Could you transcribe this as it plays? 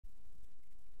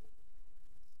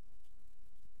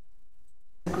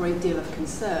great deal of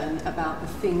concern about the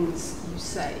things you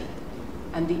say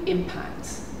and the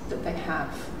impact that they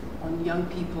have on young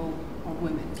people, on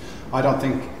women. I don't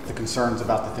think the concern's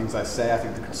about the things I say. I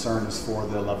think the concern is for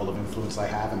the level of influence I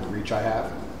have and the reach I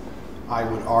have. I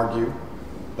would argue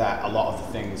that a lot of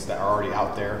the things that are already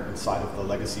out there inside of the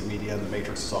legacy media and the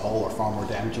matrix as a whole are far more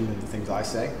damaging than the things I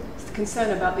say. It's the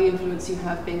concern about the influence you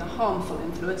have being a harmful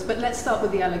influence, but let's start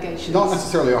with the allegations. Not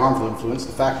necessarily a harmful influence.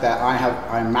 The fact that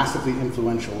I'm massively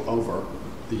influential over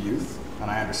the youth, and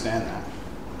I understand that,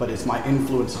 but it's my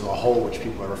influence as a whole which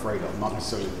people are afraid of, not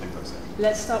necessarily the things I say.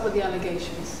 Let's start with the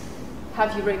allegations.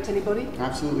 Have you raped anybody?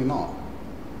 Absolutely not.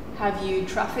 Have you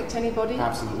trafficked anybody?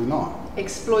 Absolutely not.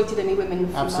 Exploited any women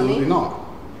for money? Absolutely not.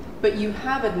 But you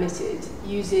have admitted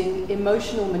using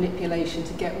emotional manipulation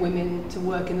to get women to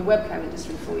work in the webcam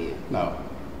industry for you. No.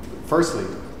 Firstly,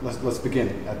 let's start at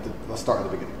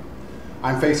the beginning.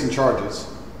 I'm facing charges.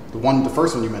 The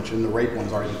first one you mentioned, the rape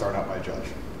one's already been thrown out by a judge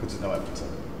because there's no evidence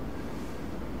of it.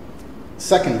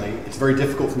 Secondly, it's very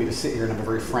difficult for me to sit here and have a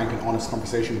very frank and honest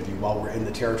conversation with you while we're in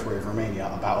the territory of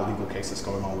Romania about a legal case that's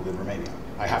going on within Romania.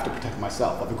 I have to protect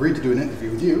myself. I've agreed to do an interview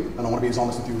with you, and I want to be as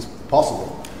honest with you as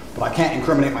possible, but I can't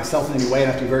incriminate myself in any way, and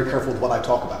I have to be very careful with what I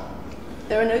talk about.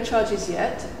 There are no charges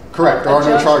yet. Correct, there are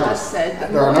no charges. Has said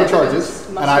that there are no charges,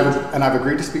 and and I've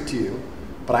agreed to speak to you,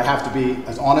 but I have to be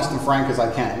as honest and frank as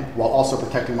I can while also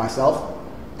protecting myself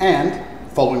and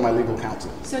following my legal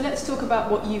counsel. So let's talk about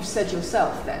what you've said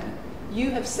yourself then.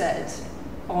 You have said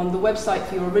on the website,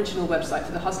 for your original website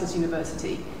for the Hustlers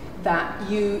University,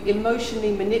 that you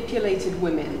emotionally manipulated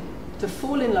women to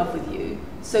fall in love with you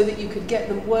so that you could get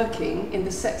them working in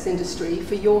the sex industry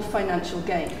for your financial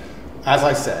gain. As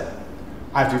I said,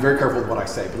 I have to be very careful with what I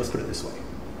say, but let's put it this way.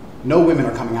 No women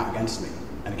are coming out against me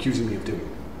and accusing me of doing it.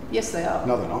 Yes, they are.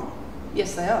 No, they're not.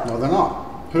 Yes, they are. No, they're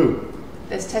not. Who?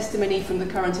 There's testimony from the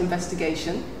current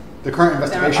investigation. The current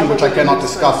investigation, which I cannot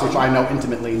discuss, which I know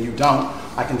intimately and you don't,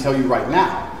 I can tell you right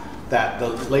now that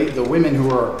the women who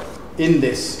are in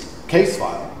this case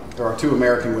file, there are 2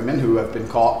 American women who have been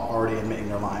caught already admitting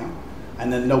they're lying,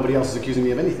 and then nobody else is accusing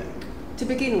me of anything. To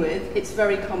begin with, it's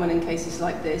very common in cases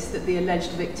like this that the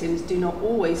alleged victims do not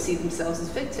always see themselves as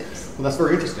victims. Well, that's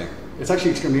very interesting. It's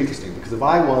actually extremely interesting, because if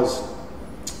I was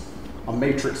a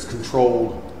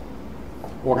matrix-controlled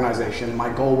organization and my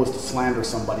goal was to slander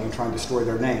somebody and try and destroy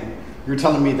their name, you're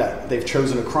telling me that they've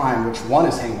chosen a crime which, 1,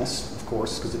 is heinous, of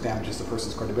course, because it damages the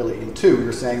person's credibility, and 2,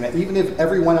 you're saying that even if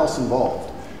everyone else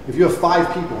involved, if you have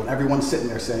 5 people and everyone's sitting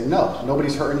there saying, no,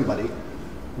 nobody's hurt anybody,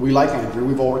 we like Andrew,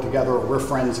 we've all worked together, we're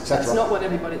friends, etc. That's not what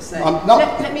everybody's saying. No.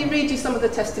 Let me read you some of the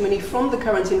testimony from the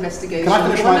current investigation.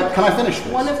 Can I finish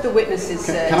this? One of the witnesses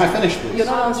said... Can I finish, please? You're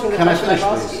not answering the question I've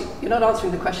asked you. You're not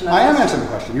answering the question I've asked you. I am answering the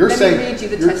question. Let me read you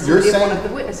the testimony of one of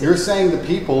the witnesses. You're saying the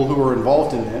people who are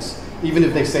involved in this, even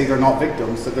if they say they're not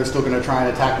victims, that they're still going to try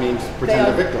and attack me and pretend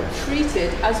they're victims. They are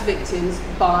treated as victims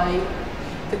by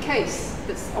the case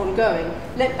that's ongoing.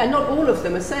 And not all of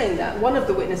them are saying that. One of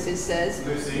the witnesses says...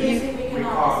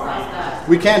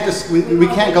 We can't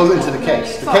go into the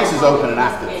case. The case is open and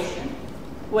active.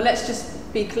 Well, let's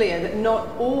just be clear that not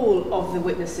all of the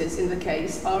witnesses in the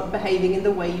case are behaving in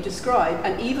the way you describe.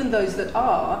 And even those that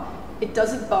are, it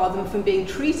doesn't bar them from being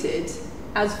treated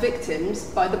as victims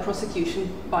by the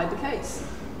prosecution by the case.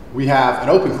 We have an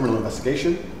open criminal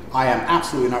investigation. I am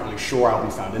absolutely not really sure I'll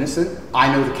be found innocent.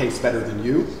 I know the case better than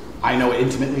you. I know it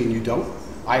intimately and you don't.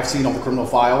 I have seen all the criminal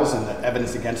files and the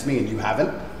evidence against me and you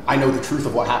haven't. I know the truth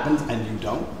of what happened and you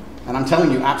don't. And I'm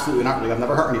telling you absolutely not really, I've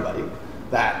never hurt anybody,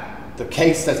 that the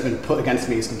case that's been put against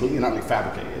me is completely and utterly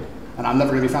fabricated, and I'm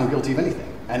never going to be found guilty of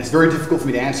anything. And it's very difficult for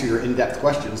me to answer your in-depth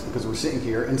questions because we're sitting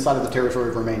here inside of the territory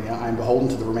of Romania. I'm beholden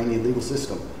to the Romanian legal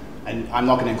system, and I'm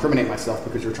not going to incriminate myself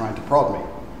because you're trying to prod me.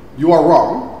 You are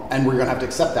wrong, and we're going to have to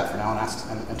accept that for now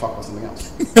and talk about something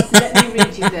else. Let me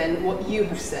read you then what you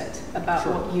have said about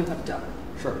what you have done.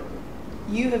 Sure.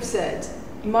 You have said,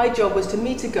 my job was to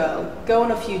meet a girl, go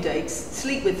on a few dates,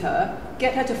 sleep with her,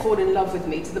 get her to fall in love with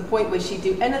me to the point where she'd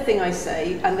do anything I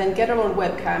say, and then get her on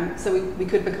webcam so we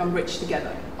could become rich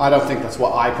together. I don't think that's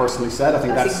what I personally said. I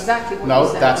think that's exactly what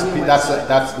you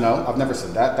said. No, I've never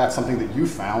said that. That's something that you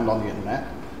found on the internet.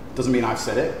 Doesn't mean I've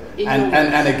said it.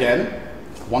 And again,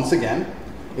 once again,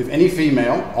 if any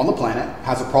female on the planet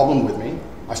has a problem with me,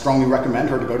 I strongly recommend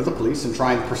her to go to the police and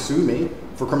try and pursue me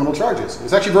for criminal charges.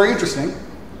 It's actually very interesting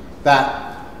that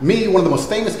me, one of the most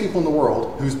famous people in the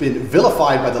world, who's been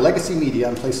vilified by the legacy media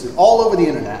and placed all over the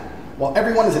internet, while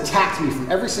everyone has attacked me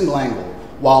from every single angle,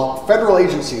 while federal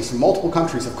agencies from multiple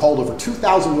countries have called over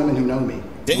 2,000 women who know me,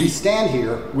 we stand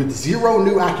here with 0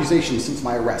 new accusations since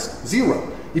my arrest.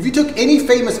 0. If you took any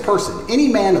famous person, any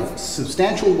man of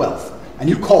substantial wealth, and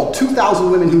you called 2,000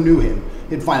 women who knew him.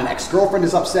 He'd find an ex-girlfriend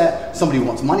is upset, somebody who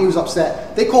wants money who's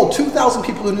upset. They called 2,000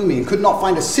 people who knew me and could not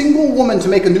find a single woman to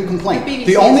make a new complaint.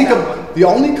 The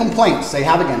only complaints they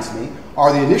have against me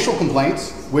are the initial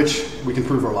complaints, which we can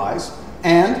prove are lies,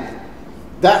 and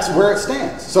that's where it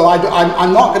stands. So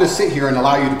I'm not going to sit here and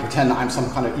allow you to pretend that I'm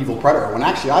some kind of evil predator, when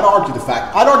actually I'd argue the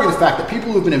fact that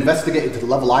people who've been investigated to the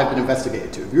level I've been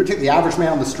investigated to, if you were to take the average man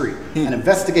on the street and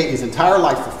investigate his entire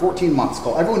life for 14 months,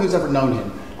 call everyone who's ever known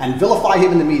him, and vilify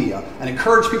him in the media, and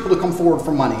encourage people to come forward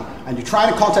for money, and you try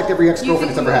to contact every ex-girlfriend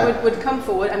that's ever had. Would come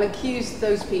forward and accuse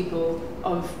those people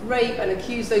of rape and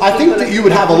accuse those I people think that you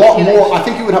would have a lot more. I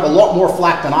think you would have a lot more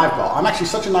flack than I've got. I'm actually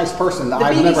such a nice person that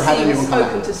I've never had anyone come. The BBC has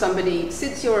spoken to somebody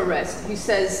since your arrest who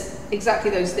says exactly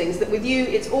those things. That with you,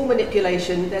 it's all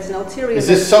manipulation. There's an ulterior. Is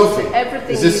this Sophie? Everything.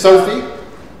 Is this Sophie?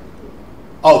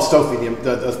 Oh, it's Sophie.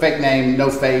 The fake name, no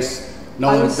face.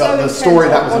 No, the story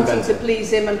that was invented. Wanting to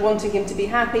please him and wanting him to be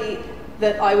happy,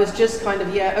 that I was just kind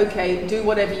of, yeah, okay, do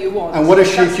whatever you want. And what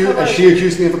is she accused? Has she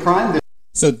accused me of a crime?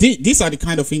 So these are the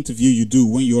kind of interview you do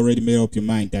when you already made up your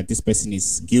mind that this person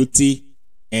is guilty,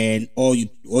 and all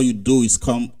you do is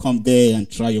come there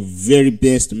and try your very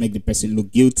best to make the person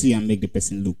look guilty and make the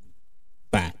person look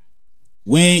bad.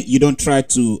 When you don't try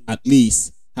to at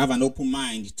least have an open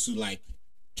mind to like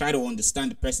try to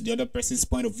understand the other person's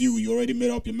point of view, you already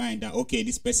made up your mind that okay,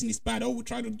 this person is bad. All we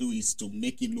try to do is to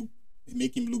make him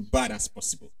look bad as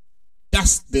possible.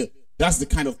 That's the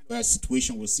kind of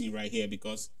situation we're seeing right here,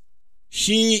 because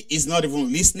she is not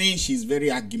even listening. She's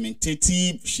very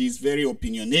argumentative. She's very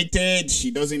opinionated. She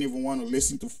doesn't even want to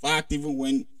listen to fact. Even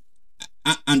when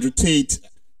Andrew Tate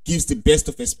gives the best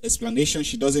of explanation,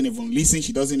 she doesn't even listen.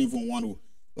 She doesn't even want to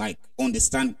like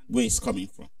understand where it's coming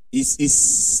from.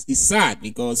 It's sad,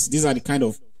 because these are the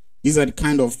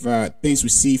kind of things we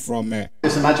see from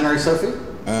this imaginary Sophie.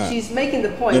 She's making the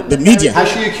point. The media. Has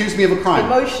she accused me of a crime?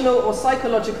 Emotional or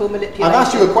psychological manipulation. I've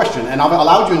asked you a question, and I've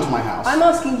allowed you into my house. I'm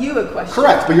asking you a question.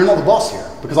 Correct, but you're not the boss here,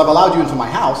 because I've allowed you into my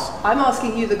house. I'm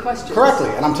asking you the question. Correctly,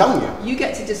 and I'm telling you. You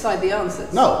get to decide the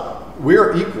answers. No,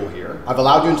 we're equal here. I've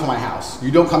allowed you into my house.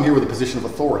 You don't come here with a position of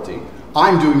authority.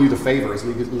 I'm doing you the favor as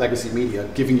legacy media,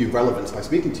 giving you relevance by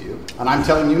speaking to you, and I'm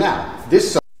telling you now,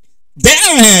 this.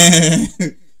 Damn!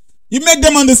 You make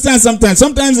them understand sometimes.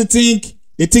 Sometimes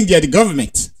they think they're the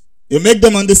government. You make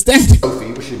them understand.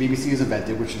 Sophie, which the BBC has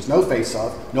invented, which there's no face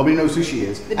of, nobody knows who she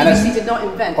is. The BBC did not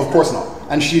invent. Of course not.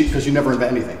 And because you never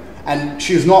invent anything. And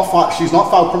she's not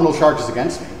filed criminal charges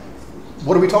against me.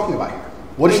 What are we talking about here?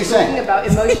 What is she saying? We're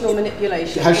talking about emotional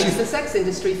manipulation. It's the sex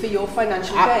industry for your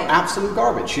financial gain. Absolute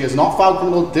garbage. She has not filed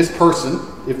criminal. This person,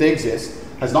 if they exist,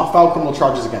 has not filed criminal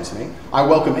charges against me. I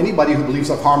welcome anybody who believes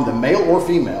I've harmed them, male or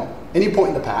female, any point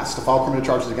in the past, to file criminal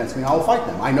charges against me, and I will fight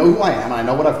them. I know who I am, and I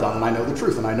know what I've done, and I know the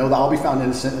truth, and I know that I'll be found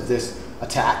innocent of this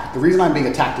attack. The reason I'm being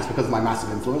attacked is because of my massive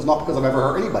influence, not because I've ever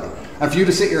hurt anybody. And for you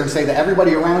to sit here and say that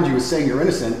everybody around you is saying you're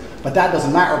innocent, but that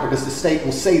doesn't matter because the state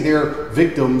will say they're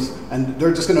victims, and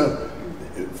they're just going to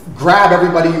grab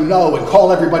everybody you know and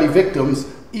call everybody victims,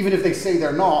 even if they say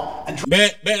they're not.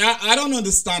 But I don't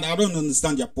understand. I don't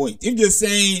understand your point. If you're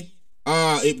saying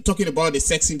talking about the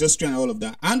sex industry and all of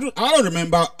that, I don't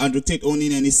remember Andrew Tate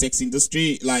owning any sex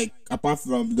industry, like apart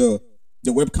from the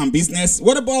webcam business.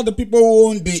 What about the people who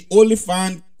own the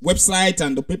OnlyFans website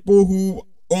and the people who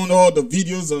own all the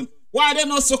videos? And why are they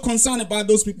not so concerned about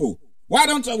those people? Why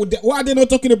are they not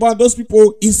talking about those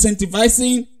people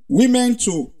incentivizing women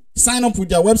to sign up with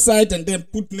their website and then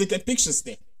put naked pictures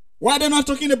there? Why are they not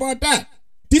talking about that?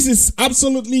 This is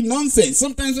absolutely nonsense.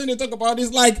 Sometimes when they talk about it,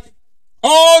 it's like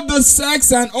all the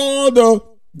sex and all the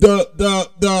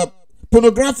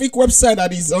pornographic website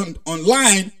that is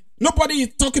online, nobody is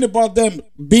talking about them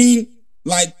being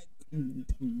like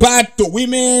bad to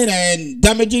women and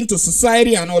damaging to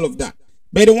society and all of that.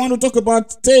 But they want to talk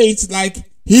about Tate like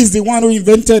he's the one who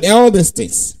invented all these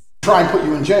things. Try and put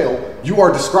you in jail, you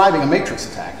are describing a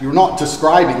matrix attack. You're not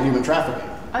describing human trafficking.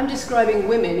 I'm describing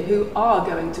women who are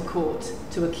going to court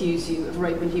to accuse you of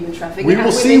rape and human trafficking. We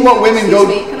will see what women go.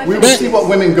 We will see what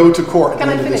women go to court at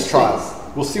the end of this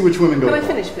trial. We'll see which women go to court. Can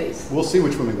I finish, please? We'll see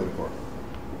which women go to court.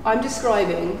 I'm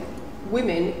describing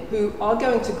women who are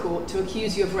going to court to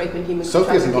accuse you of rape and human trafficking.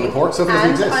 Sophie hasn't gone to court. Sophie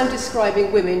doesn't exist. And I'm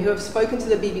describing women who have spoken to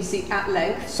the BBC at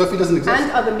length. Sophie doesn't exist. And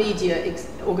other media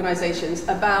organisations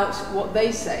about what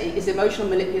they say is emotional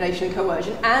manipulation and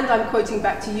coercion. And I'm quoting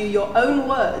back to you your own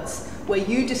words where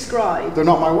you describe they're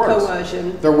not my words.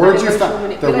 Coercion. They're words you found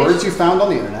on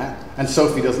the internet. and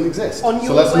Sophie doesn't exist. On your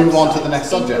so let's move on to website, the next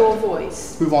subject. In your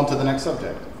voice. Move on to the next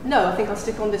subject. No, I think I'll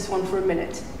stick on this one for a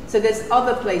minute. So there's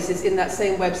other places in that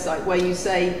same website where you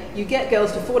say you get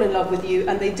girls to fall in love with you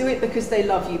and they do it because they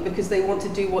love you, because they want to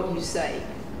do what you say.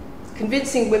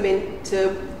 Convincing women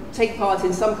to take part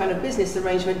in some kind of business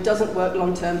arrangement doesn't work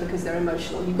long term because they're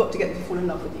emotional. You've got to get them to fall in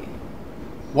love with you.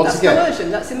 That's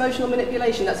coercion, that's emotional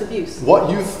manipulation, that's abuse. What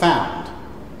you've found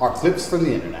are clips from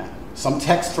the internet, some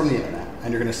text from the internet,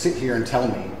 and you're going to sit here and tell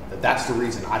me that that's the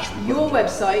reason I should be your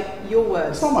website, your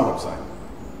words. It's not my website.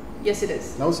 Yes, it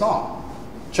is. No, it's not.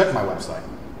 Check my website.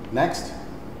 Next.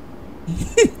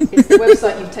 It's the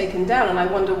website you've taken down, and I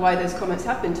wonder why those comments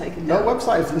have been taken down. No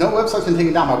website's been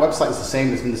taken down. My website is the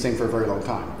same. It's been the same for a very long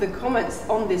time. The comments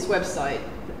on this website,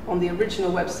 on the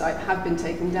original website, have been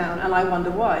taken down, and I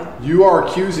wonder why. You are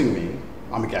accusing me,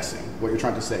 I'm guessing, what you're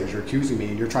trying to say is you're accusing me,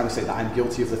 and you're trying to say that I'm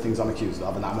guilty of the things I'm accused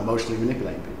of, and I'm emotionally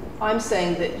manipulating people. I'm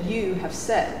saying that you have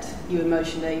said you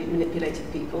emotionally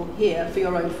manipulated people here for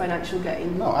your own financial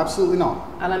gain. No, absolutely not.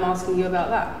 And I'm asking you about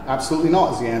that. Absolutely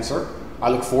not is the answer. I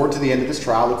look forward to the end of this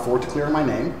trial. I look forward to clearing my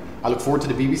name. I look forward to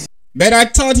the BBC. But I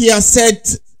thought he had said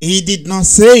he did not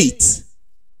say it.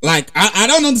 Like, I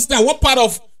don't understand. What part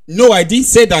of no, I didn't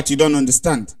say that you don't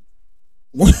understand?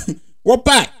 What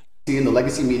part? In the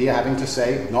legacy media having to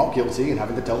say not guilty and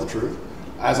having to tell the truth.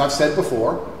 As I've said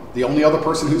before, the only other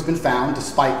person who's been found,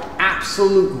 despite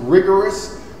absolute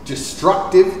rigorous,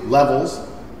 destructive levels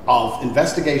of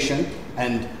investigation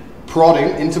and prodding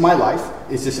into my life,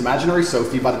 is this imaginary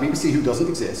Sophie by the BBC who doesn't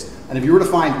exist. And if you were to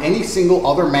find any single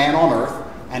other man on earth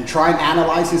and try and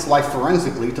analyze his life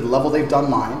forensically to the level they've done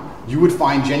mine, you would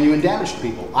find genuine damage to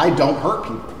people. I don't hurt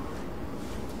people.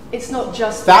 It's not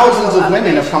just... Thousands of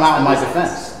women have come out in my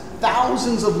defense.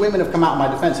 Thousands of women have come out in my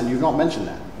defense, and you've not mentioned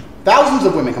that. Thousands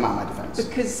of women come out in my defense.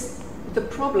 Because the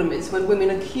problem is when women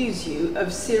accuse you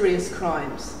of serious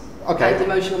crimes. Okay, and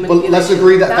emotional but let's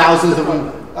agree that thousands of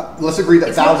women... let's agree that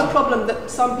it's thousands... It's not the problem that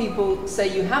some people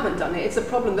say you haven't done it. It's a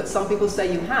problem that some people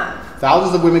say you have.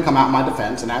 Thousands of women come out in my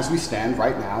defense, and as we stand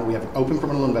right now, we have an open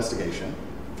criminal investigation.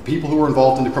 The people who are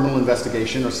involved in the criminal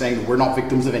investigation are saying that we're not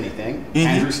victims of anything.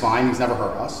 Andrew's fine, he's never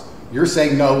hurt us. You're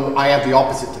saying, no, I have the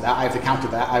opposite to that. I have to counter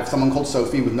that. I have someone called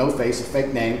Sophie with no face, a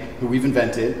fake name, who we've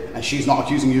invented, and she's not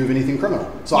accusing you of anything criminal.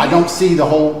 So I don't see the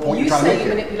whole point you're trying to make here.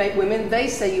 You say you manipulate women, they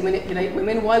say you manipulate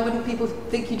women. Why wouldn't people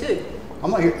think you do?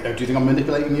 I'm not here. Do you think I'm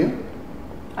manipulating you?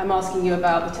 I'm asking you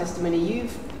about the testimony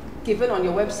you've given on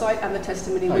your website and the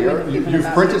testimony women have given You've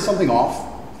about printed you. something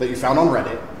off that you found on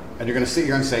Reddit, and you're going to sit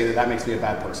here and say that that makes me a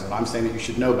bad person. And I'm saying that you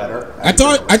should know better. I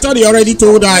thought he already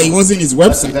told her it wasn't his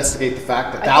Let's website. investigate the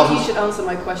fact that I thousands... think you should answer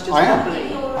my questions I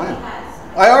properly.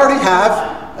 am. I already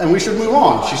have, and we should move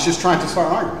on. She's just trying to start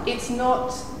an argument. It's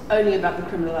not only about the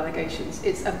criminal allegations.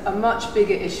 It's a much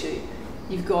bigger issue.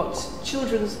 You've got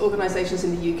children's organisations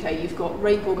in the UK, you've got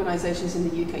rape organisations in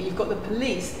the UK, you've got the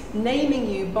police naming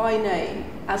you by name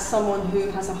as someone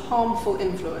who has a harmful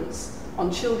influence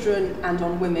on children and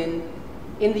on women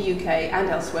in the UK and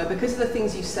elsewhere because of the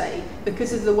things you say,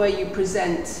 because of the way you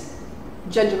present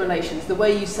gender relations, the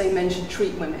way you say men should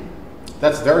treat women.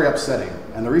 That's very upsetting.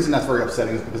 And the reason that's very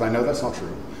upsetting is because I know that's not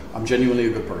true. I'm genuinely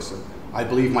a good person. I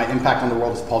believe my impact on the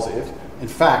world is positive. In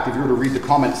fact, if you were to read the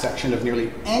comment section of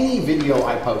nearly any video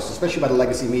I post, especially by the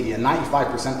legacy media,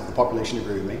 95% of the population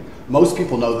agree with me. Most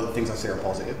people know that the things I say are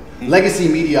positive. Legacy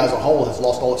media as a whole has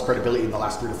lost all its credibility in the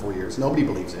last 3 to 4 years. Nobody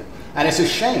believes it. And it's a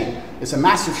shame, it's a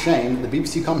massive shame that the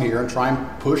BBC come here and try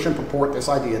and push and purport this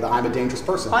idea that I'm a dangerous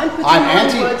person. I'm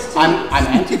anti-drugs.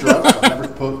 I've never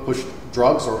pushed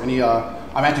drugs or any...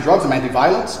 I'm anti-drugs, I'm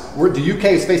anti-violence. The UK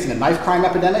is facing a knife crime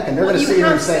epidemic, and they're going to sit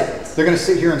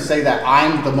here and say that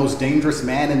I'm the most dangerous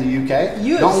man in the UK.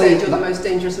 You have said you're the most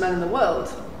dangerous man in the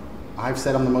world. I've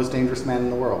said I'm the most dangerous man in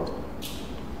the world.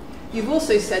 You've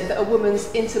also said that a woman's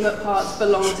intimate parts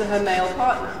belong to her male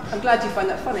partner. I'm glad you find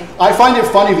that funny. I find it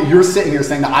funny that you're sitting here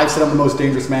saying that I've said I'm the most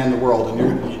dangerous man in the world,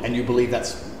 and you believe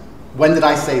that's... When did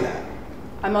I say that?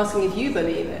 I'm asking if you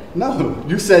believe it. No,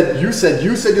 you said you're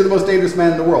the most dangerous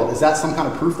man in the world. Is that some kind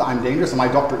of proof that I'm dangerous? Am I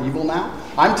Dr. Evil now?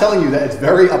 I'm telling you that it's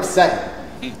very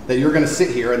upsetting that you're going to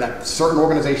sit here and that certain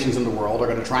organizations in the world are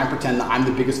going to try and pretend that I'm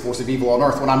the biggest force of evil on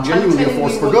earth when I'm genuinely a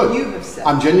force for good. You have said.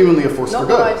 I'm genuinely a force for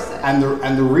good. What I've said.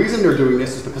 And the reason they're doing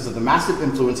this is because of the massive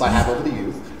influence I have over the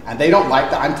youth, and they don't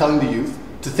like that I'm telling the youth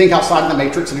to think outside of the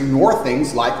matrix and ignore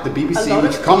things like the BBC,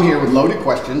 which come here with loaded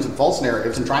questions and false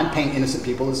narratives and try and paint innocent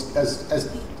people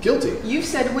as guilty. You've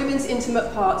said women's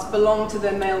intimate parts belong to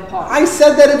their male partner. I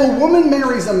said that if a woman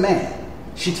marries a man,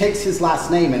 she takes his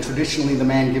last name and traditionally the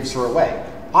man gives her away.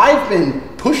 I've been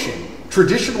pushing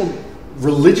traditional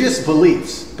religious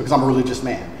beliefs, because I'm a religious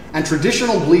man, and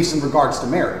traditional beliefs in regards to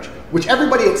marriage, which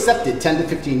everybody accepted 10 to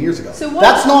 15 years ago. So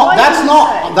That's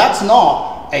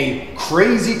not a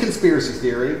crazy conspiracy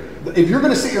theory. If you're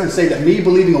going to sit here and say that me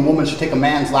believing a woman should take a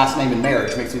man's last name in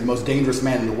marriage makes me the most dangerous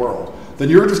man in the world, then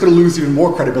you're just going to lose even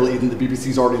more credibility than the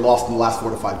BBC's already lost in the last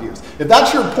 4 to 5 years. If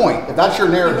that's your point, if that's your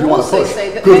narrative you want to push, say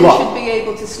that good men luck. should be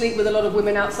able to sleep with a lot of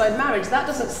women outside marriage. That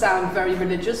doesn't sound very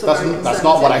religious or very conservative. That's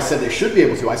not what I said they should be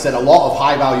able to. I said a lot of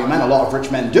high-value men, a lot of rich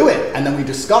men do it. And then we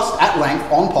discussed at length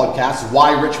on podcasts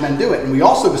why rich men do it. And we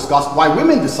also discussed why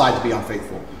women decide to be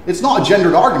unfaithful. It's not a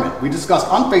gendered argument. We discussed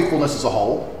unfaithfulness as a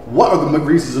whole. What are the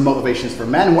reasons and motivations for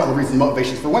men, and what are the reasons and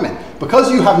motivations for women?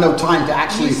 Because you have no time to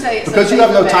actually,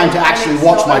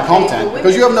 watch my content,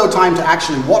 because you have no time to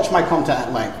actually watch my content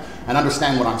at length and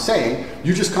understand what I'm saying,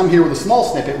 you just come here with a small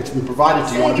snippet which has been provided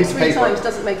to you on a piece of paper. 3 times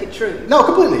doesn't make it true. No,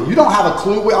 completely. You don't have a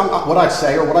clue what I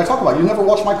say or what I talk about. You never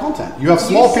watch my content. You have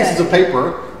small pieces of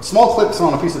paper, small clips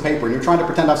on a piece of paper, and you're trying to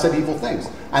pretend I've said evil things.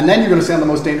 And then you're going to say I'm the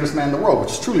most dangerous man in the world,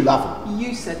 which is truly laughable.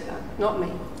 You said that, not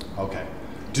me. Okay.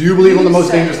 Do you believe I'm the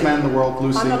most dangerous man in the world,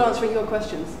 Lucy? I'm not answering your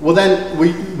questions. Well, then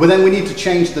we need to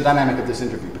change the dynamic of this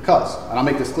interview because, and I'll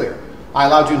make this clear, I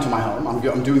allowed you into my home. I'm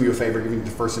doing you a favor, giving you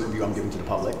the first interview I'm giving to the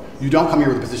public. You don't come here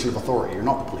with a position of authority. You're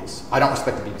not the police. I don't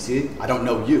respect the BBC. I don't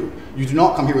know you. You do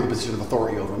not come here with a position of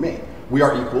authority over me. We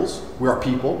are equals. We are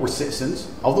people. We're citizens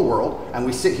of the world, and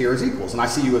we sit here as equals. And I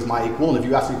see you as my equal, and if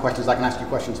you ask me questions, I can ask you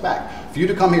questions back. For you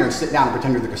to come here and sit down and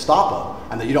pretend you're the Gestapo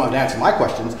and that you don't have to answer my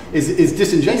questions is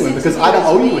disingenuous because I don't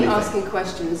owe you anything. Asking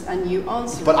questions and you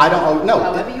answer. But I don't owe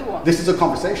however you want. This is a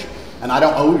conversation. And I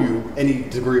don't owe you any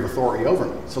degree of authority over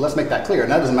me. So let's make that clear.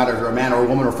 And that doesn't matter if you're a man or a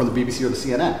woman or from the BBC or the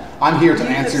CNN. I'm here to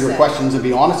answer your questions and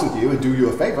be honest with you and do you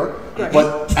a favor.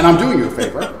 And I'm doing you a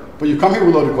favor. But you come here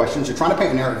with loaded questions. You're trying to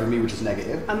paint a narrative of me which is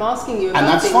negative. I'm asking you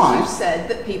about things you've said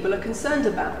that people are concerned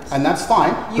about. And that's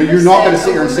fine. But you're not going to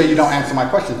sit here and say you don't answer my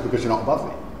questions because you're not above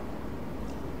me.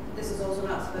 This is also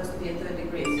not supposed to be a third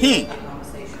degree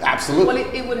conversation. Absolutely.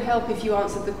 Well, it would help if you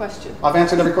answered the question. I've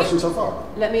answered every question so far.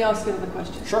 Let me ask you another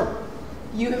question. Sure.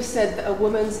 You have said that a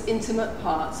woman's intimate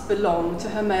parts belong to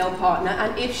her male partner,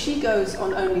 and if she goes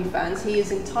on OnlyFans, he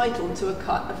is entitled to a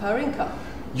cut of her income.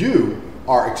 You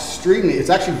are extremely, it's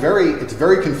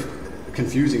very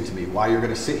confusing to me why you're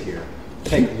going to sit here,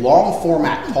 take long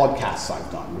format podcasts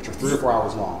I've done, which are 3 or 4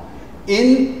 hours long,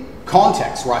 in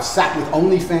context where I've sat with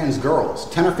OnlyFans girls,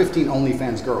 10 or 15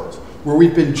 OnlyFans girls, where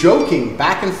we've been joking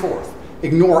back and forth,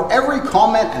 ignore every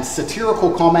comment and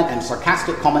satirical comment and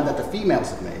sarcastic comment that the females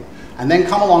have made, and then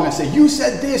come along and say, you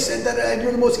said this, and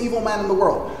you're the most evil man in the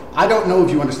world. I don't know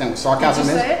if you understand what sarcasm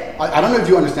is. I don't know if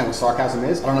you understand what sarcasm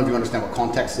is. I don't know if you understand what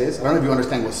context is. I don't know if you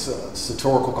understand what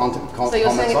satirical comments are. So you're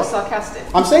saying it was sarcastic?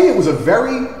 I'm saying it was a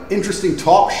very interesting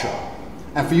talk show.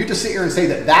 And for you to sit here and say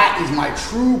that that is my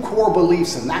true core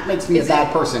beliefs and that makes me a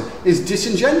bad person is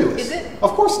disingenuous. Is it?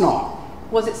 Of course not.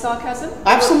 Was it sarcasm?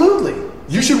 Absolutely.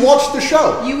 You should watch the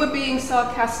show. You were being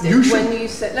sarcastic when you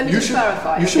said... Let me just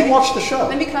clarify. You should watch the show.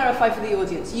 Let me clarify for the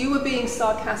audience. You were being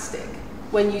sarcastic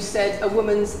when you said a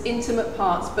woman's intimate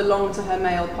parts belong to her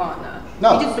male partner.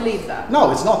 No. You didn't believe that.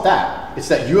 No, it's not that. It's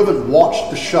that you haven't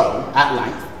watched the show at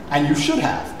length, and you should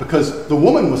have, because the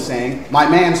woman was saying, my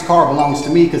man's car belongs to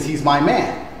me because he's my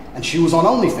man. And she was on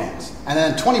OnlyFans. And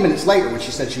then 20 minutes later, when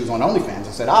she said she was on OnlyFans,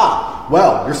 I said,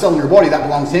 well, you're selling your body, that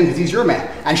belongs to him because he's your man.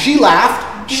 And she laughed.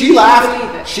 She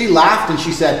laughed and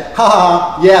she said,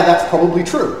 yeah, that's probably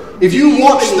true. If you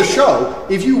watch the show,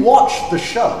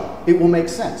 it will make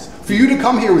sense. For you to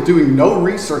come here with doing no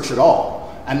research at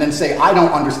all and then say, I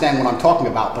don't understand what I'm talking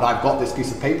about, but I've got this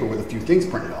piece of paper with a few things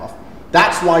printed off,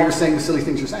 that's why you're saying the silly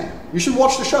things you're saying. You should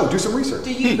watch the show, do some research.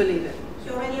 Do you believe it?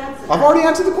 You already answered I've already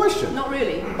answered the question. Not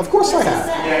really. Of course I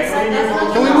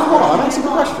have. Can we move on? I've answered the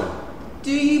question.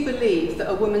 Do you believe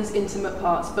that a woman's intimate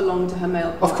parts belong to her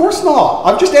male partner? Of course not.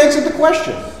 I've just answered the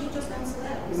question. You just answered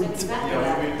that. You said exactly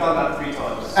that. We've done that 3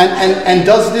 times. And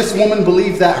does this woman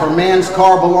believe that her man's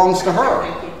car belongs to her?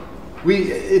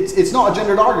 It's not a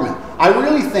gendered argument. I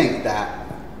really think that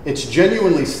it's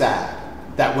genuinely sad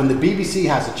that when the BBC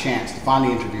has a chance to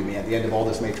finally interview me at the end of all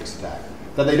this Matrix attack,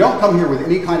 that they don't come here with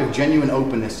any kind of genuine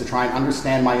openness to try and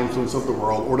understand my influence over the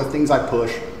world or the things I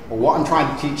push or what I'm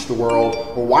trying to teach the world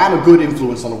or why I'm a good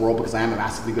influence on the world, because I am a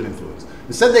massively good influence.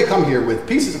 Instead, they come here with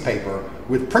pieces of paper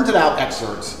with printed out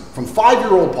excerpts from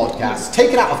 5-year-old podcasts,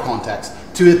 taken out of context,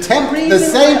 to attempt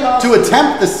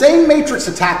the same Matrix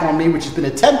attack on me, which has been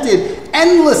attempted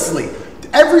endlessly.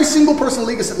 Every single person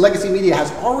in Legacy Media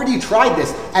has already tried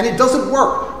this, and it doesn't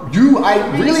work.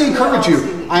 I really encourage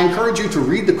you. I encourage you to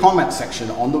read the comment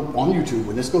section on YouTube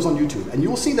when this goes on YouTube, and you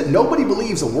will see that nobody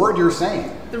believes a word you're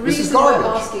saying. The This is reason garbage.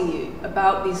 I'm asking you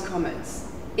about these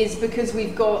comments is because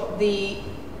we've got the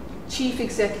chief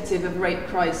executive of Rape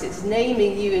Crisis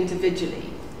naming you individually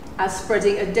as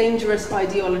spreading a dangerous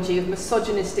ideology of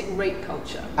misogynistic rape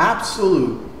culture.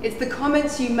 Absolute. It's the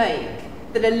comments you make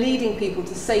that are leading people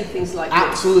to say things like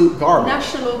absolute this. Garbage.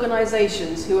 National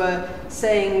organisations who are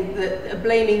saying that, are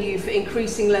blaming you for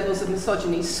increasing levels of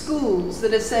misogyny. Schools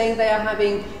that are saying they are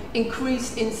having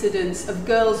increased incidents of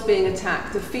girls being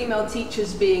attacked, of female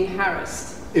teachers being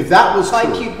harassed. If that was by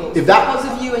true, pupils, if that,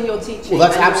 because of you and your teaching, well,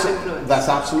 that's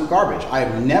absolute garbage. I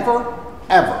have never,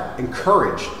 ever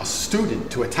encouraged a student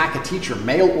to attack a teacher,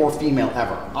 male or female,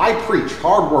 ever. I preach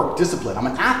hard work, discipline. I'm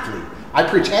an athlete. I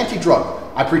preach anti-drug.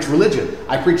 I preach religion.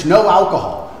 I preach no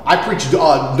alcohol. I preach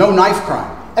no knife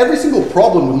crime. Every single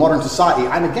problem with modern society,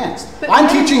 I'm against. I'm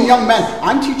teaching young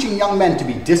men to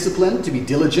be disciplined, to be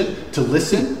diligent, to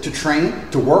listen, to train,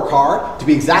 to work hard, to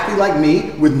be exactly like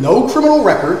me, with no criminal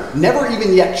record, never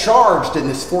even yet charged in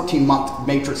this 14-month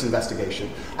Matrix investigation.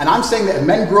 And I'm saying that if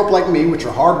men grew up like me, which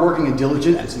are hardworking and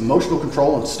diligent and some emotional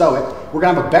control and stoic, we're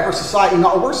going to have a better society,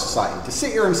 not a worse society. To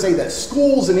sit here and say that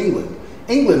schools in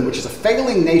England, which is a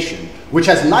failing nation, which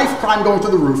has knife crime going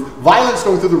through the roof, violence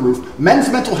going through the roof, men's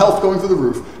mental health going through the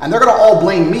roof, and they're going to all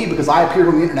blame me because I appeared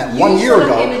on the internet 1 year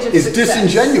ago, is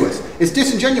disingenuous. It's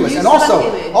disingenuous. And also,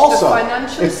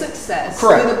 financial success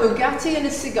correct. With a Bugatti and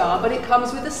a cigar, but it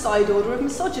comes with a side order of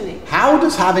misogyny. How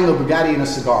does having a Bugatti and a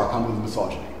cigar come with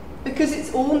misogyny? Because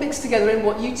it's all mixed together in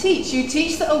what you teach. You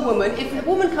teach that a woman, if a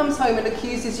woman comes home and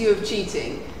accuses you of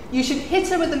cheating, you should hit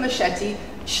her with a machete,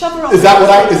 shove her off. Is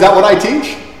that what I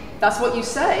teach? That's what you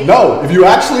say. No, if you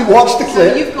actually watch the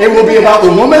clip, it will be about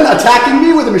the woman attacking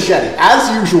me with a machete.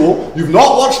 As usual, you've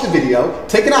not watched the video,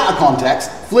 taken it out of context,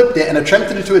 flipped it, and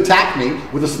attempted to attack me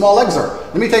with a small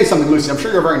excerpt. Let me tell you something, Lucy. I'm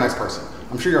sure you're a very nice person.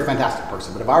 I'm sure you're a fantastic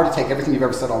person. But if I were to take everything you've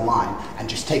ever said online and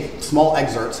just take small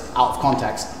excerpts out of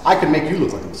context, I could make you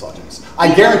look like a misogynist.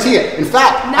 I guarantee it. In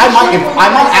fact, I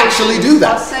might actually do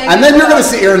that. And then you're going to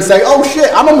sit here and say, oh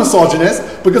shit, I'm a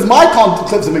misogynist because my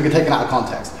clips have been taken out of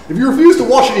context. If you refuse to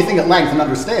watch anything at length and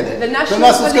understand it, then that's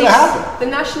what's going to happen. The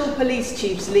National Police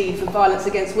Chiefs League for Violence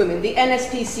Against Women, the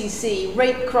NSPCC,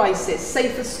 Rape Crisis,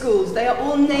 Safer Schools, they are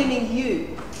all naming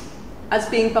you as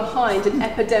being behind an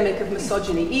epidemic of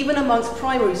misogyny, even amongst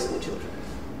primary school children.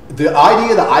 The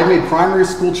idea that I made primary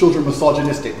school children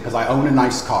misogynistic because I own a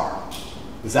nice car.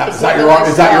 Is that your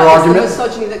argument? It's the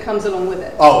misogyny that comes along with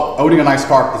it. Oh, owning a nice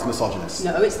car is misogynist.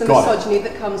 No, it's the misogyny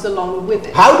that comes along with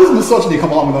it. How does misogyny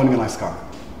come along with owning a nice car?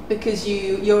 Because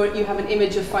you have an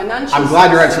image of financial I'm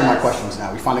glad you're answering my questions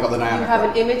now. We finally got the dynamic. You have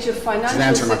an image of financial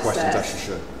success. She's answering my questions as she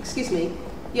should. Excuse me.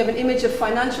 You have an image of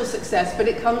financial success, but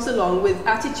it comes along with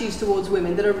attitudes towards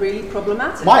women that are really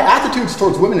problematic. My attitudes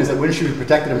towards women is that women should be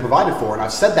protected and provided for, and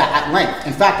I've said that at length.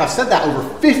 In fact, I've said that over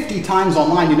 50 times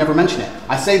online, you never mention it.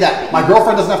 I say that my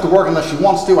girlfriend doesn't have to work unless she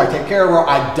wants to, I take care of her,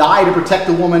 I die to protect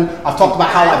a woman. I've talked about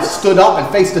how I've stood up and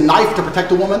faced a knife to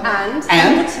protect a woman. And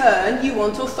in return, you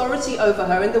want authority over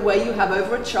her in the way you have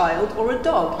over a child or a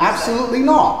dog. Absolutely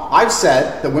not. I've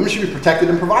said that women should be protected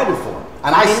and provided for.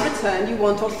 And in return, you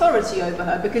want authority over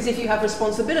her, because if you have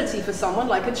responsibility for someone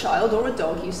like a child or a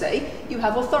dog, you say, you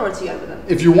have authority over them.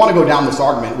 If you want to go down this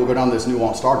argument, we'll go down this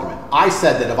nuanced argument. I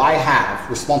said that if I have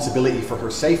responsibility for her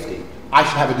safety, I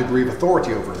should have a degree of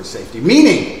authority over her safety.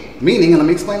 Meaning, and let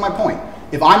me explain my point.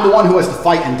 If I'm the one who has to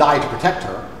fight and die to protect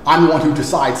her, I'm the one who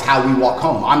decides how we walk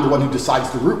home. I'm the one who decides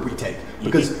the route we take.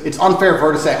 Because it's unfair for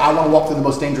her to say, I want to walk through the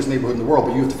most dangerous neighborhood in the world,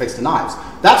 but you have to face the knives.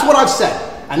 That's what I've said.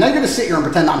 And then you're going to sit here and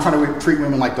pretend that I'm trying to treat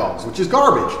women like dogs, which is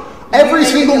garbage. Every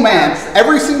single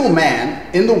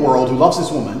man in the world who loves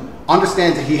his woman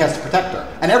understands that he has to protect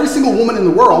her. And every single woman in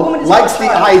the world likes the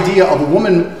idea of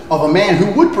a man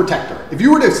who would protect her. If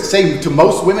you were to say to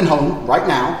most women home right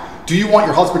now, do you want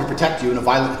your husband to protect you in a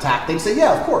violent attack? They'd say,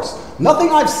 yeah, of course.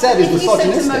 Nothing I've said is misogynistic.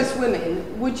 If you said to most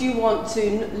women, would you want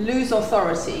to lose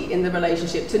authority in the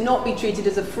relationship, to not be treated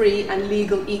as a free and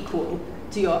legal equal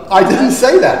to your partner? I didn't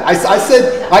say that. I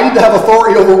said I need to have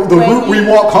authority over the route we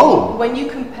walk home. When you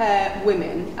compare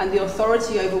women and the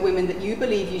authority over women that you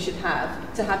believe you should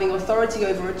have to having authority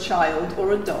over a child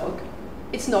or a dog,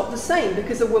 it's not the same,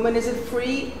 because a woman is a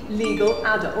free, legal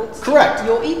adult. Correct.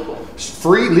 You're equal.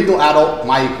 Free, legal adult,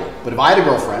 my equal. But if I had a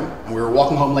girlfriend and we were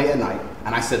walking home late at night,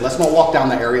 and I said, let's not walk down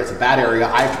that area, it's a bad area,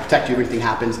 I have to protect you if anything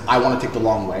happens, I want to take the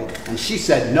long way. And she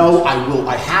said, no,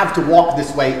 I have to walk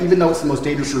this way, even though it's the most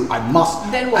dangerous route, I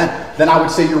must. Then what? And then I would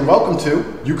say, you're welcome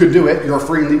to, you could do it, you're a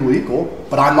free and legal equal,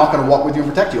 but I'm not going to walk with you and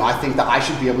protect you. I think that I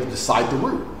should be able to decide the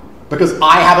route, because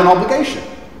I have an obligation.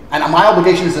 And my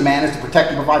obligation as a man is to protect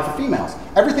and provide for females.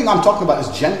 Everything I'm talking about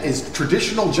is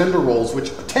traditional gender roles,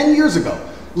 which 10 years ago,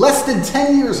 less than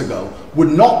 10 years ago, would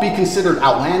not be considered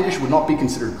outlandish, would not be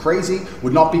considered crazy,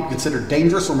 would not be considered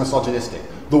dangerous or misogynistic.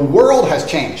 The world has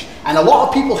changed, and a lot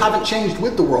of people haven't changed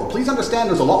with the world. Please understand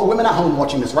there's a lot of women at home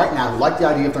watching this right now who like the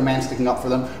idea of their man sticking up for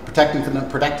them, protecting them,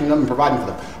 and providing for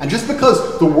them. And just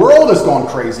because the world has gone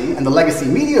crazy and the legacy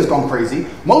media has gone crazy,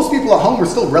 most people at home are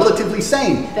still relatively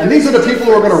sane. And these are the people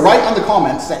who are going to write on the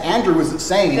comments that Andrew isn't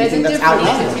saying anything that's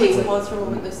outlandish.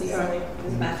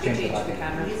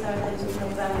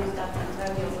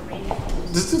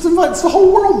 It's the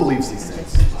whole world believes these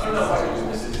things. I don't know why you're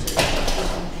doing this.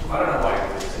 I don't know why you're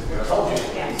doing this. I told you.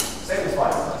 Same as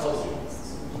twice. I told you.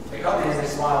 They come in, they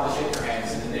smile, they shake their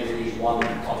hands, and then they read one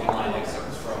funny line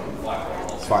excerpt from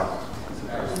Blackboard. It's fine.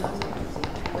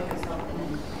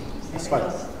 It's fine.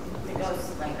 It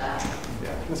goes like that.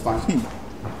 Yeah, that's fine.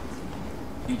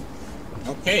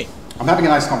 Okay. I'm having a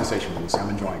nice conversation with you, so I'm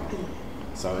enjoying it.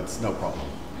 So it's no problem.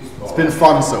 It's been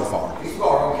fun so far. These people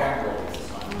are on camera all this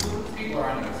time. People are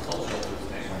on this cultural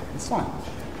thing. It's fine.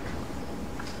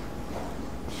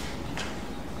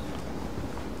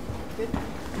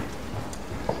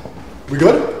 We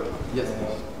good? Yes.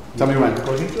 Tell me when. Do you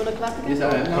want to clap again? Yes,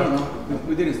 no,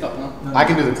 we didn't stop, no? I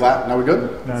can do the clap. Now we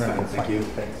good? No, Thank you.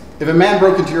 If a man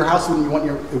broke into your house,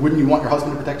 wouldn't you want your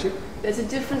husband to protect you? There's a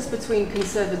difference between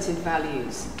conservative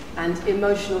values and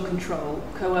emotional control,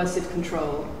 coercive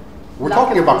control. We're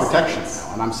talking about protection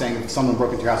now, and I'm saying if someone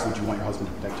broke into your house, would you want your husband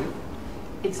to protect you?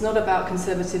 It's not about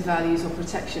conservative values or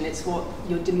protection, it's what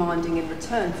you're demanding in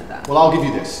return for that. Well, I'll give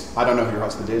you this. I don't know who your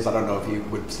husband is. I don't know if he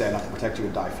would stand up to protect you or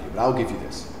die for you, but I'll give you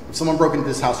this. If someone broke into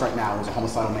this house right now and was a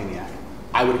homicidal maniac,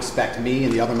 I would expect me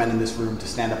and the other men in this room to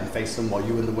stand up and face them while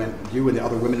you and the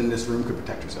other women in this room could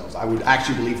protect yourselves. I would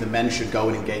actually believe the men should go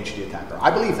and engage the attacker.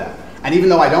 I believe that. And even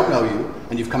though I don't know you,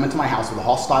 and you've come into my house with a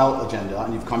hostile agenda,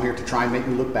 and you've come here to try and make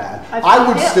me look bad, I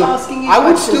would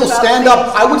still stand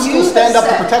up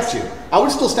to protect you. I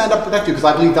would still stand up to protect you because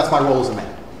I believe that's my role as a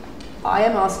man. I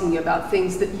am asking you about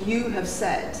things that you have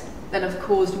said that have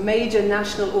caused major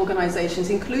national organizations,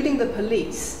 including the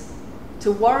police,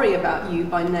 to worry about you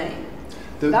by name.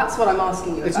 That's what I'm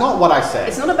asking you about. It's not what I say.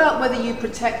 It's not about whether you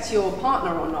protect your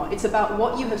partner or not. It's about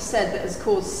what you have said that has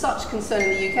caused such concern in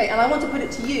the UK. And I want to put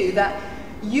it to you that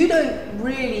you don't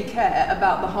really care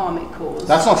about the harm it causes.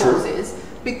 That's not true.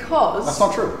 Because that's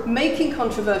not true. Making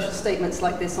controversial statements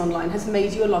like this online has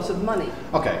made you a lot of money.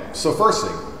 Okay, so first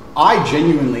thing, I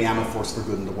genuinely am a force for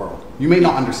good in the world. You may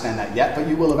not understand that yet, but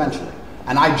you will eventually.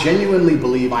 And I genuinely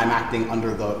believe I'm acting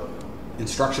under the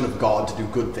instruction of God to do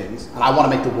good things, and I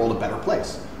want to make the world a better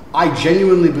place. I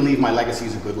genuinely believe my legacy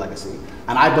is a good legacy,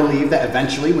 and I believe that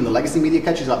eventually when the legacy media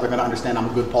catches up, they're going to understand I'm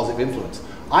a good positive influence.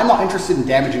 I'm not interested in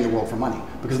damaging the world for money,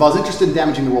 because if I was interested in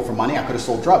damaging the world for money, I could have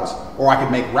sold drugs, or I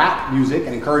could make rap music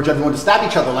and encourage everyone to stab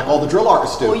each other like all the drill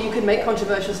artists do. Or you could make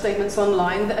controversial statements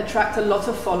online that attract a lot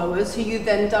of followers who you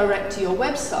then direct to your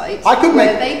website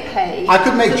where they pay I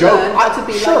could make to learn how to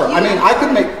be sure, like you.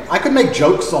 I mean, I could make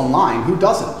jokes online. Who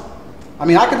doesn't? I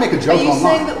mean, I could make a joke online. Are you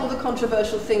saying that all the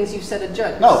controversial things you've said are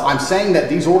jokes? No, I'm saying that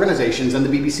these organizations and the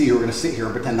BBC who are going to sit here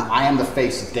and pretend that I am the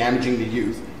face of damaging the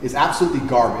youth is absolutely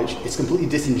garbage. It's completely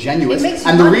disingenuous.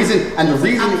 I'm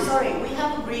sorry, we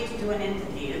have agreed to do an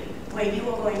interview where you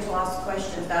are going to ask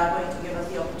questions that are going to give us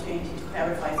the opportunity to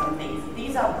clarify some things.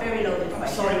 These are very loaded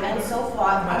questions. And so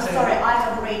far, I'm sorry, I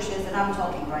have arranged this and I'm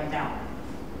talking right now.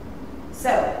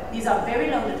 So, these are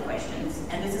very loaded questions,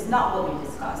 and this is not what we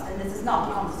discussed, and this is not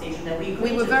the conversation that we agreed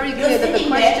to. We were very clear that the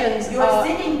questions You're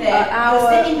sitting there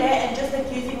and just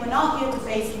accusing, we're not here to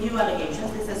face new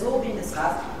allegations. This has all been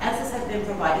discussed, answers have been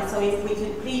provided, so if we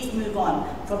could please move on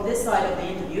from this side of the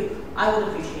interview, I would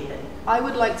appreciate it. I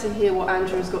would like to hear what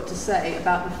Andrew's got to say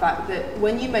about the fact that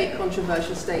when you make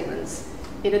controversial statements,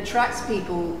 it attracts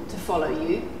people to follow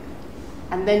you,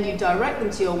 and then you direct them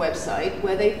to your website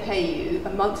where they pay you a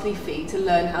monthly fee to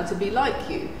learn how to be like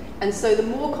you. And so the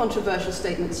more controversial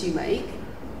statements you make,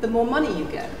 the more money you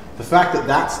get. The fact that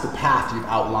that's the path you've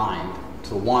outlined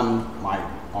to one, my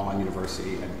online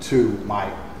university, and two, my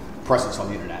presence on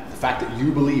the internet, the fact that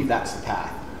you believe that's the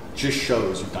path just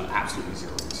shows you've done absolutely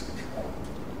zero research.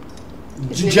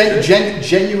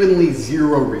 Genuinely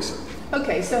zero research.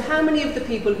 Okay, so how many of the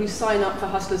people who sign up for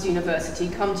Hustlers University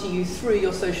come to you through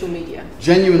your social media?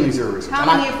 Genuinely zero research. How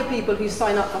many of the people who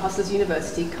sign up for Hustlers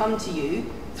University come to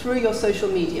you through your social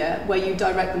media where you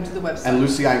direct them to the website? And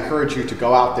Lucy, I encourage you to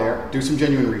go out there, do some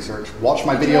genuine research, watch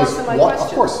my videos,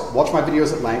 of course, watch my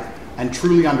videos at length, and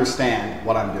truly understand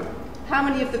what I'm doing. How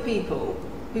many of the people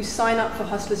who sign up for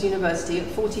Hustlers University at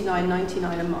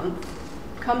 $49.99 a month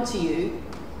come to you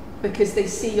because they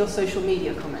see your social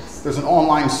media comments? There's an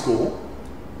online school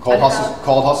called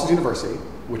Hustlers University,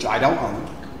 which I don't own,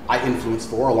 I influence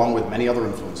for, along with many other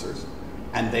influencers,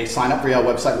 and they sign up for your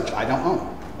website, which I don't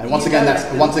own. And once again, that's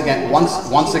nothing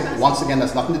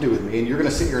to do with me. And you're going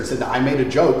to sit here and say that I made a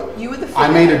joke. I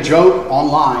made a joke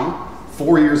online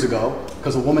 4 years ago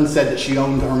because a woman said that she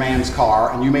owned her man's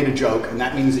car, and you made a joke, and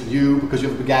that means that you, because you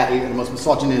have a Bugatti, are the most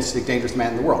misogynistic, dangerous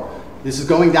man in the world. This is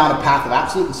going down a path of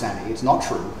absolute insanity. It's not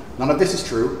true. None of this is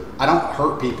true. I don't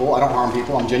hurt people. I don't harm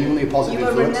people. I'm genuinely a positive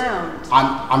influence. You are renowned.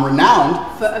 I'm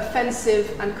renowned for offensive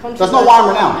and controversial. That's not why I'm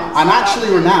renowned. I'm actually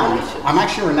renowned. I'm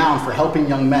actually renowned for helping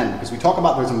young men, because we talk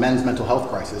about there's a men's mental health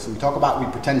crisis, and we talk about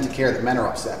we pretend to care that men are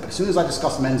upset. But as soon as I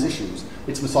discuss men's issues,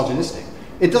 it's misogynistic.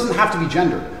 It doesn't have to be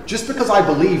gendered. Just because I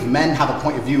believe men have a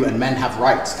point of view and men have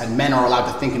rights and men are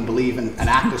allowed to think and believe and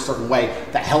act a certain way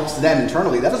that helps them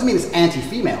internally, that doesn't mean it's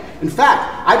anti-female. In fact,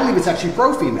 I believe it's actually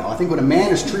pro-female. I think when a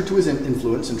man is true to his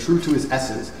influence and true to his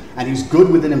essence, and he's good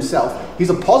within himself, he's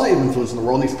a positive influence in the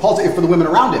world, and he's positive for the women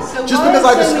around him. So just because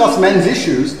I discuss men's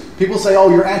issues, people say, oh,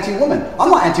 you're anti-woman.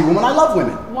 I'm not anti-woman, I love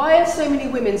women. Why are so many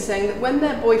women saying that when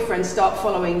their boyfriends start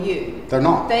following you, they're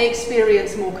not. They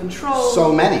experience more control?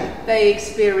 So many. They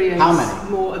experience How many?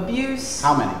 More abuse?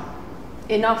 How many?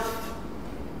 Enough.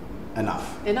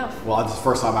 Enough. Enough. Well, it's the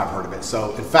first time I've heard of it.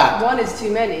 So, in fact... One is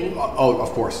too many. Oh, of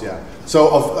course, yeah.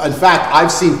 So, in fact,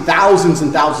 I've seen thousands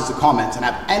and thousands of comments and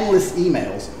have endless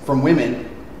emails from women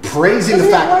praising the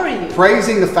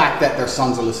fact that their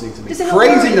sons are listening to me,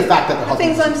 praising the fact that their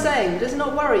husbands. The things I'm saying does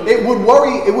not worry you. It would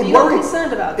worry. It would worry. You're not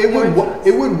concerned about it.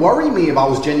 It would worry me if I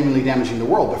was genuinely damaging the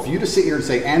world. But for you to sit here and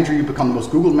say, Andrew, you've become the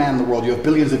most Googled man in the world. You have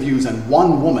billions of views, and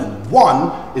one woman,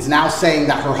 is now saying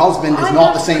that her husband is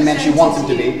not the same man she wants him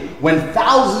to be, when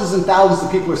thousands and thousands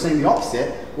of people are saying the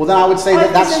opposite. Well, then I would say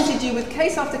that's... I presented you with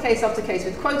case after case after case,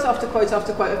 with quote after quote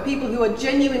after quote of people who are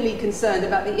genuinely concerned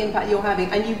about the impact you're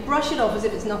having, and you brush it off as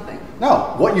if it's nothing.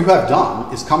 No, what you have done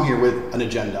is come here with an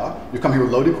agenda. You've come here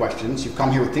with loaded questions. You've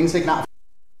come here with things they cannot...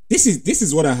 This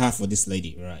is what I have for this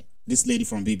lady, right? This lady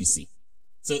from BBC.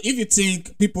 So if you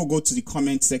think people go to the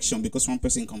comment section because one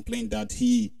person complained that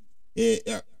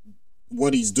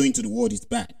what he's doing to the world is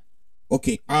bad.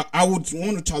 Okay, I would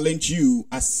want to challenge you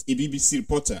as a BBC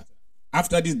reporter.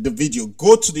 After the video,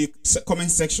 go to the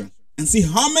comment section and see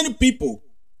how many people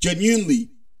genuinely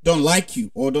don't like you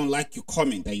or don't like your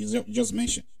comment that you just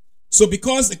mentioned. So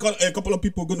because a couple of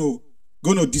people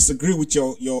gonna disagree with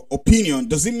your opinion,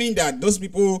 does it mean that those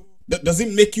people, does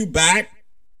it make you bad?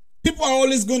 People are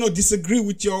always gonna disagree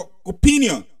with your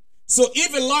opinion. So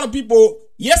if a lot of people,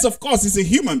 yes, of course, it's a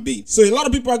human being. So a lot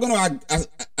of people are gonna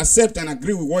accept and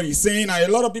agree with what he's saying, and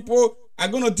a lot of people are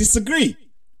gonna disagree.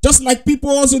 Just like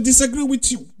people also disagree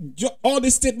with you, all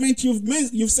the statements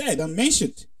you've said and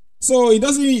mentioned. So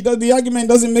the argument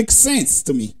doesn't make sense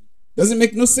to me. Doesn't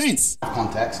make no sense.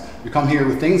 Context. You come here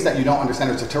with things that you don't understand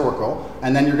are satirical,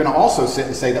 and then you're going to also sit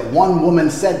and say that one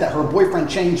woman said that her boyfriend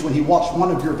changed when he watched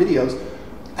one of your videos,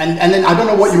 and then I don't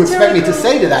know what you expect me to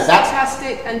say to that. That's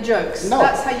sarcastic and jokes. No,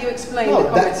 that's how you explain the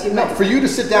comments you make. For you to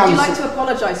sit down. Would you like to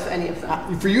apologize for any of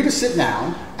them? For you to sit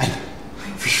down and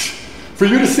for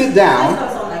you to sit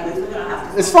down.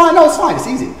 It's fine. No, it's fine. It's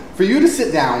easy. For you to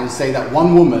sit down and say that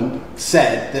one woman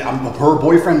said that her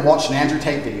boyfriend watched an Andrew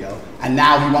Tate video and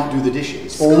now he won't do the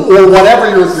dishes, or whatever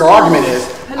your argument is,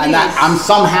 and that I'm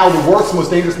somehow the worst, most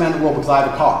dangerous man in the world because I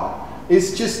have a car,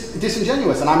 is just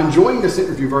disingenuous. And I'm enjoying this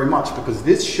interview very much because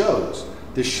this shows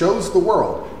the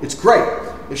world. It's great.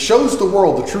 It shows the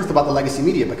world the truth about the legacy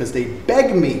media because they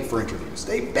beg me for interviews.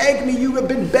 They beg me. You have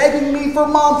been begging me for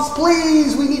months.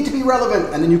 Please, we need to be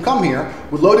relevant. And then you come here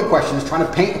with loaded questions trying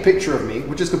to paint a picture of me,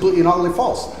 which is completely and utterly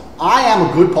false. I am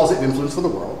a good, positive influence for the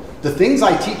world. The things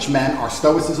I teach men are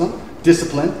stoicism,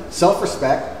 discipline,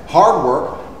 self-respect, hard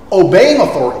work, obeying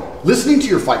authority, listening to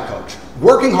your fight coach,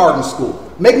 working hard in school,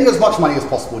 making as much money as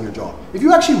possible in your job. If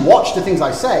you actually watch the things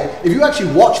I say, if you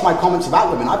actually watch my comments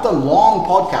about women, I've done long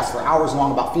podcasts for hours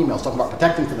long about females, talking about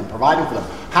protecting for them, providing for them,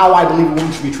 how I believe a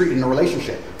woman should be treated in a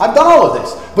relationship. I've done all of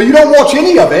this, but you don't watch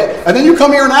any of it, and then you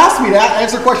come here and ask me to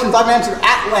answer questions I've answered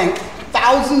at length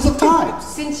thousands of times.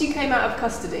 Since you came out of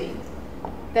custody,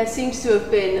 there seems to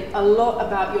have been a lot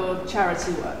about your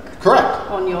charity work. Correct.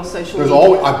 On your social media.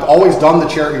 I've always done the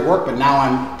charity work, but now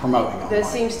I'm promoting it. There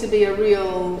seems to be a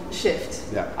real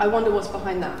shift. Yeah. I wonder what's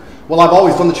behind that. Well, I've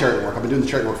always done the charity work. I've been doing the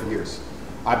charity work for years.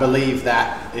 I believe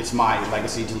that it's my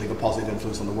legacy to leave a positive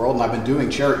influence on the world, and I've been doing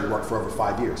charity work for over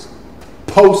 5 years.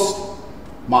 Post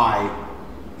my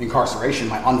incarceration,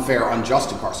 my unfair,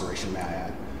 unjust incarceration, may I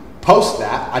add. Post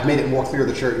that, I've made it more clear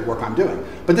the charity work I'm doing.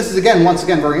 But this is, once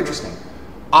again, very interesting.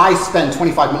 I spend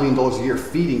 $25 million a year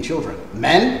feeding children,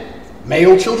 men,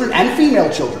 male children, and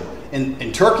female children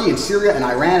in Turkey, in Syria, in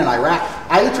Iran, and Iraq.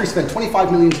 I literally spend $25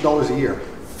 million a year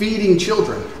feeding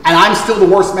children, and I'm still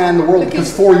the worst man in the world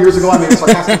because 4 years ago I made a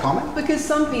sarcastic comment? Because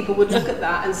some people would look at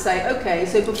that and say, okay,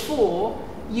 so before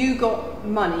you got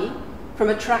money from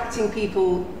attracting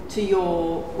people to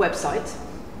your website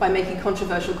by making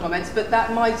controversial comments, but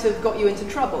that might have got you into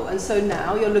trouble, and so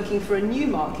now you're looking for a new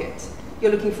market.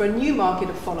 You're looking for a new market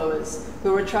of followers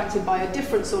who are attracted by a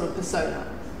different sort of persona.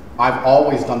 I've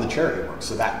always done the charity work,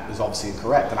 so that is obviously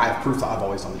incorrect, and I have proof that I've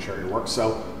always done the charity work,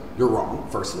 so you're wrong,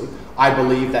 firstly. I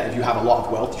believe that if you have a lot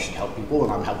of wealth, you should help people,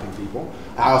 and I'm helping people.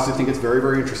 I also think it's very,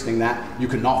 very interesting that you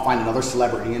cannot find another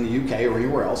celebrity in the UK or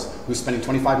anywhere else who's spending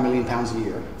 £25 million a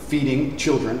year feeding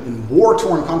children in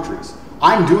war-torn countries.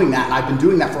 I'm doing that, and I've been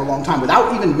doing that for a long time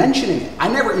without even mentioning it. I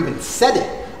never even said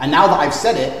it. And now that I've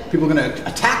said it, people are going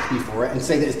to attack me for it and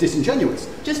say that it's disingenuous.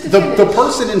 The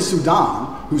person in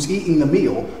Sudan who's eating the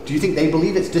meal, do you think they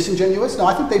believe it's disingenuous? No,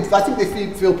 I think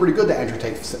they feel pretty good that Andrew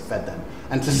Tate fed them.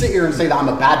 And to sit here and say that I'm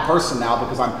a bad person now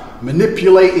because I'm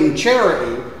manipulating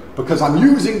charity, because I'm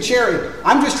using charity,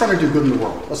 I'm just trying to do good in the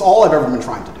world. That's all I've ever been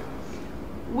trying to do.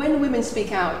 When women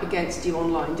speak out against you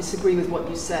online, disagree with what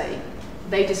you say,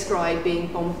 they describe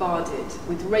being bombarded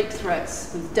with rape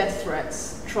threats, with death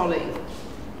threats, trolling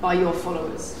by your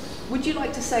followers. Would you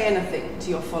like to say anything to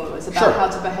your followers about how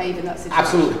to behave in that situation?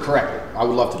 Absolutely, correctly. I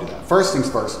would love to do that. First things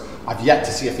first, I've yet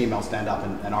to see a female stand up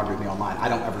and argue with me online. I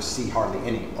don't ever see hardly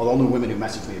any. Although only women who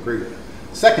message me agree with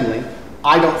it. Secondly,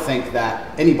 I don't think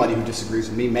that anybody who disagrees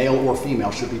with me, male or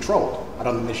female, should be trolled. I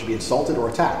don't think they should be insulted or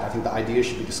attacked. I think the ideas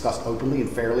should be discussed openly and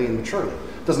fairly and maturely.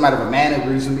 It doesn't matter if a man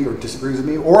agrees with me or disagrees with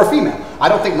me, or a female. I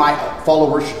don't think my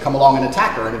followers should come along and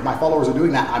attack her, and if my followers are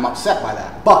doing that, I'm upset by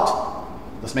that. But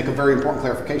let's make a very important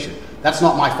clarification. That's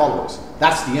not my followers.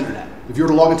 That's the internet. If you were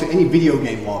to log into any video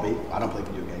game lobby, I don't play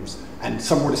video games, and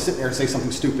someone were to sit there and say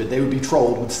something stupid, they would be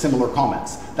trolled with similar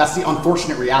comments. That's the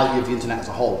unfortunate reality of the internet as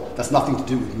a whole. That's nothing to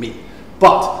do with me.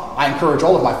 But I encourage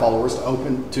all of my followers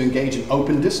to engage in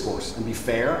open discourse and be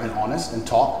fair and honest and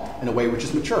talk in a way which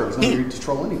is mature. There's no need to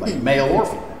troll anybody, male or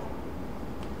female.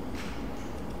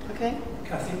 Okay.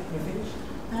 Kathy, anything?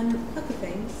 A couple of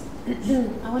things.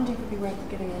 I wonder if it would be worth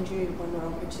giving Andrew one more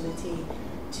opportunity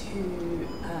to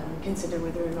consider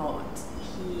whether or not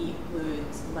he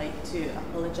would like to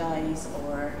apologise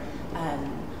or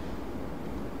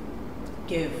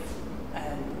give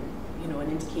an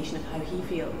indication of how he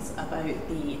feels about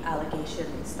the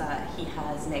allegations that he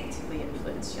has negatively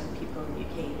influenced young people in the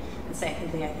UK. And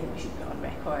secondly, I think we should put on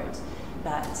record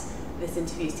that this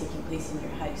interview is taking place in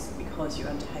your house because you're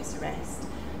under house arrest.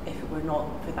 If it were not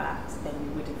for that, then we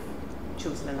would have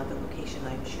chosen another location,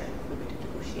 I'm sure. We would have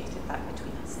negotiated that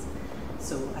between us.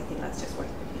 So I think that's just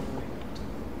worth putting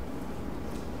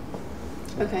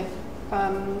on record. Okay.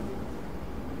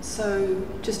 So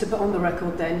just to put on the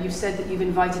record then, you've said that you've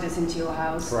invited us into your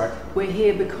house. Correct. We're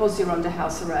here because you're under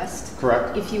house arrest.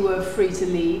 Correct. If you were free to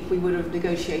leave, we would have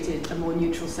negotiated a more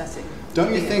neutral setting.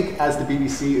 Don't you think, as the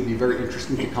BBC, it would be very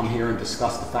interesting to come here and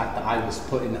discuss the fact that I was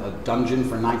put in a dungeon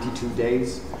for 92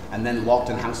 days and then locked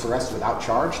in house arrest without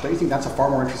charge? Don't you think that's a far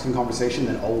more interesting conversation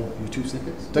than old YouTube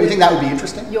snippets? Don't you think that would be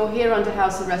interesting? You're here under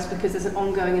house arrest because there's an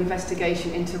ongoing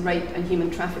investigation into rape and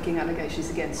human trafficking allegations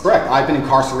against Correct. I've been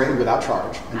incarcerated without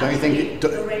charge. And don't you think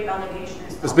the rape allegation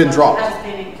it's been dropped? Has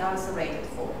been incarcerated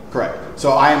for. Correct.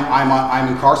 So I'm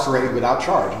incarcerated without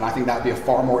charge, and I think that would be a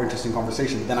far more interesting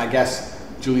conversation than, I guess,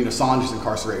 Julian Assange is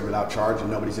incarcerated without charge, and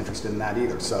nobody's interested in that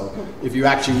either. So if you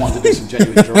actually want to do some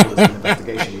genuine journalism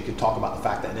investigation, you could talk about the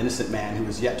fact that an innocent man who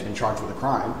has yet to be charged with a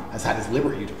crime has had his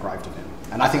liberty deprived of him.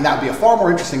 And I think that would be a far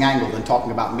more interesting angle than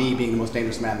talking about me being the most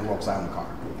dangerous man in the world because I own a car.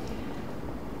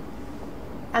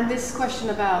 And this question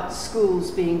about schools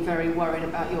being very worried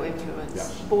about your influence.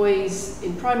 Yes. Boys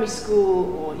in primary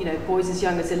school, or boys as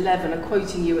young as 11 are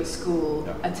quoting you at school,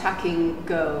 attacking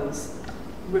girls,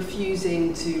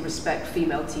 refusing to respect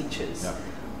female teachers. Yeah.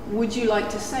 Would you like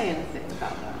to say anything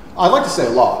about that? I'd like to say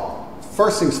a lot.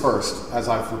 First things first, as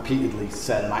I've repeatedly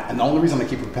said, and the only reason I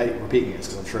keep repeating it is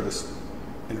because I'm sure this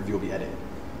interview will be edited.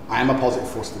 I am a positive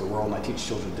force for the world, and I teach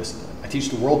children discipline. I teach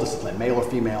the world discipline, male or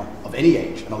female, of any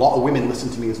age. And a lot of women listen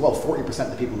to me as well. 40%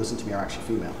 of the people who listen to me are actually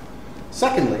female.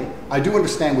 Secondly, I do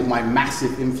understand with my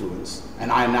massive influence,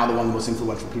 and I am now the one of the most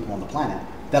influential people on the planet,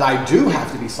 that I do have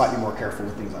to be slightly more careful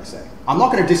with things I say. I'm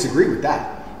not going to disagree with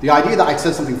that. The idea that I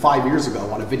said something 5 years ago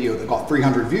on a video that got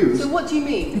 300 views... So what do you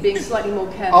mean, being slightly more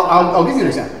careful? I'll give you an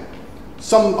example.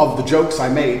 Some of the jokes I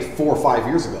made 4 or 5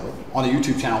 years ago on a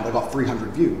YouTube channel that got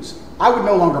 300 views, I would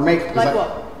no longer make... Like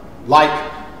what?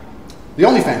 Like the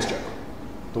OnlyFans joke,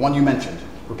 the one you mentioned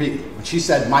repeatedly. When she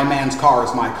said, "My man's car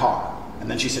is my car,"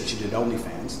 and then she said she did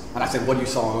OnlyFans, And I said, what do you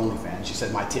sell on OnlyFans? She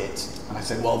said, my tits. And I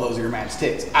said, well, those are your man's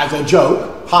tits. As a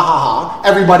joke, ha ha ha,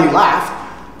 everybody laughed.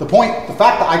 The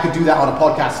fact that I could do that on a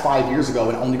podcast 5 years ago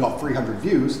and only got 300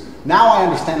 views, now I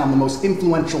understand I'm the most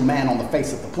influential man on the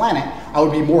face of the planet. I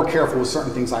would be more careful with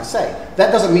certain things I say.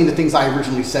 That doesn't mean the things I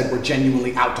originally said were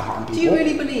genuinely out to harm people. Do you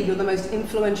really believe you're the most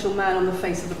influential man on the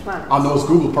face of the planet? I'm the most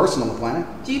Googled person on the planet.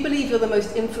 Do you believe you're the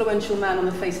most influential man on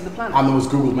the face of the planet? I'm the most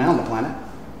Googled man on the planet.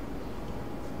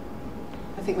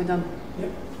 I think we're done.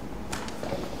 Yep.